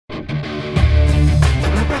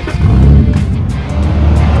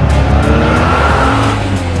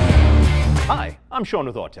I'm Sean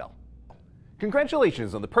with Autel.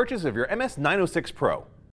 Congratulations on the purchase of your MS906 Pro.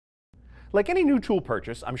 Like any new tool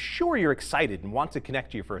purchase, I'm sure you're excited and want to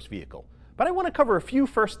connect to your first vehicle, but I want to cover a few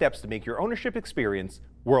first steps to make your ownership experience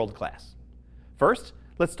world-class. First,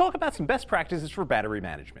 let's talk about some best practices for battery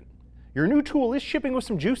management. Your new tool is shipping with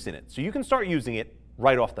some juice in it, so you can start using it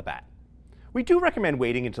right off the bat. We do recommend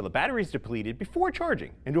waiting until the battery is depleted before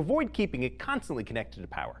charging and to avoid keeping it constantly connected to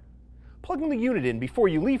power. Plugging the unit in before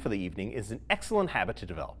you leave for the evening is an excellent habit to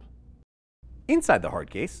develop. Inside the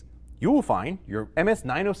hard case, you will find your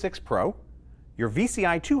MS906 Pro, your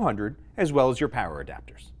VCI 200, as well as your power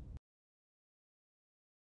adapters.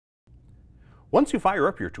 Once you fire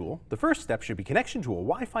up your tool, the first step should be connection to a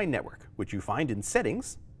Wi-Fi network, which you find in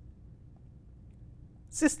Settings,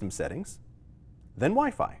 System Settings, then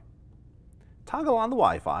Wi-Fi. Toggle on the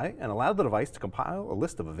Wi-Fi and allow the device to compile a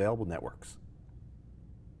list of available networks.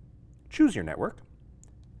 Choose your network,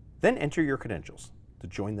 then enter your credentials to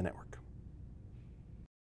join the network.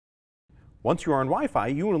 Once you are on Wi-Fi,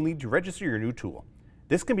 you will need to register your new tool.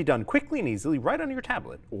 This can be done quickly and easily right on your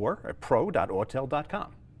tablet or at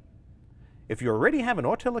pro.autel.com. If you already have an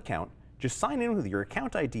Autel account, just sign in with your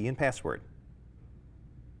account ID and password.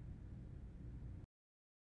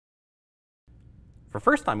 For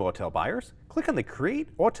first-time Autel buyers, click on the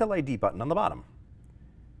Create Autel ID button on the bottom.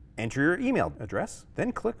 Enter your email address,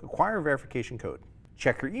 then click Acquire Verification Code.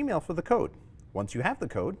 Check your email for the code. Once you have the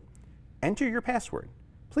code, enter your password.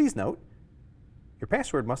 Please note, your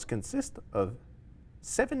password must consist of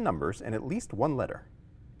 7 numbers and at least 1 letter.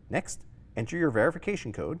 Next, enter your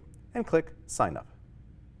verification code and click Sign Up.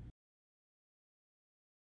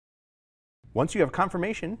 Once you have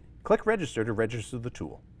confirmation, click Register to register the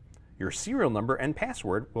tool. Your serial number and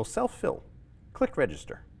password will self-fill. Click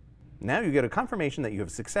Register. Now you get a confirmation that you have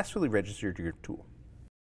successfully registered your tool.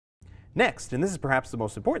 Next, and this is perhaps the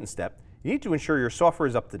most important step, you need to ensure your software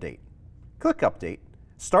is up to date. Click Update,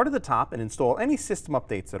 start at the top and install any system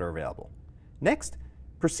updates that are available. Next,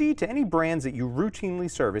 proceed to any brands that you routinely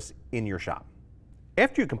service in your shop.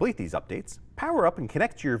 After you complete these updates, power up and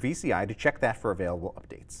connect to your VCI to check that for available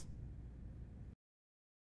updates.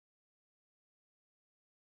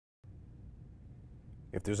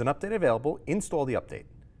 If there's an update available, install the update.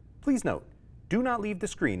 Please note, do not leave the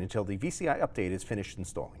screen until the VCI update is finished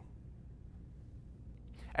installing.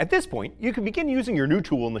 At this point, you can begin using your new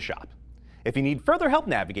tool in the shop. If you need further help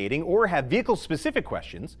navigating or have vehicle-specific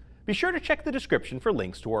questions, be sure to check the description for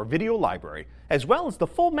links to our video library, as well as the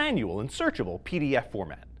full manual in searchable PDF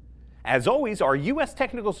format. As always, our U.S.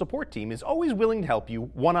 technical support team is always willing to help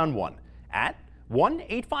you one-on-one at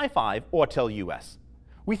 1-855-AUTEL-US.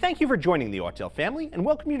 We thank you for joining the Autel family and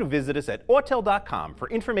welcome you to visit us at autel.com for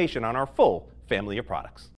information on our full family of products.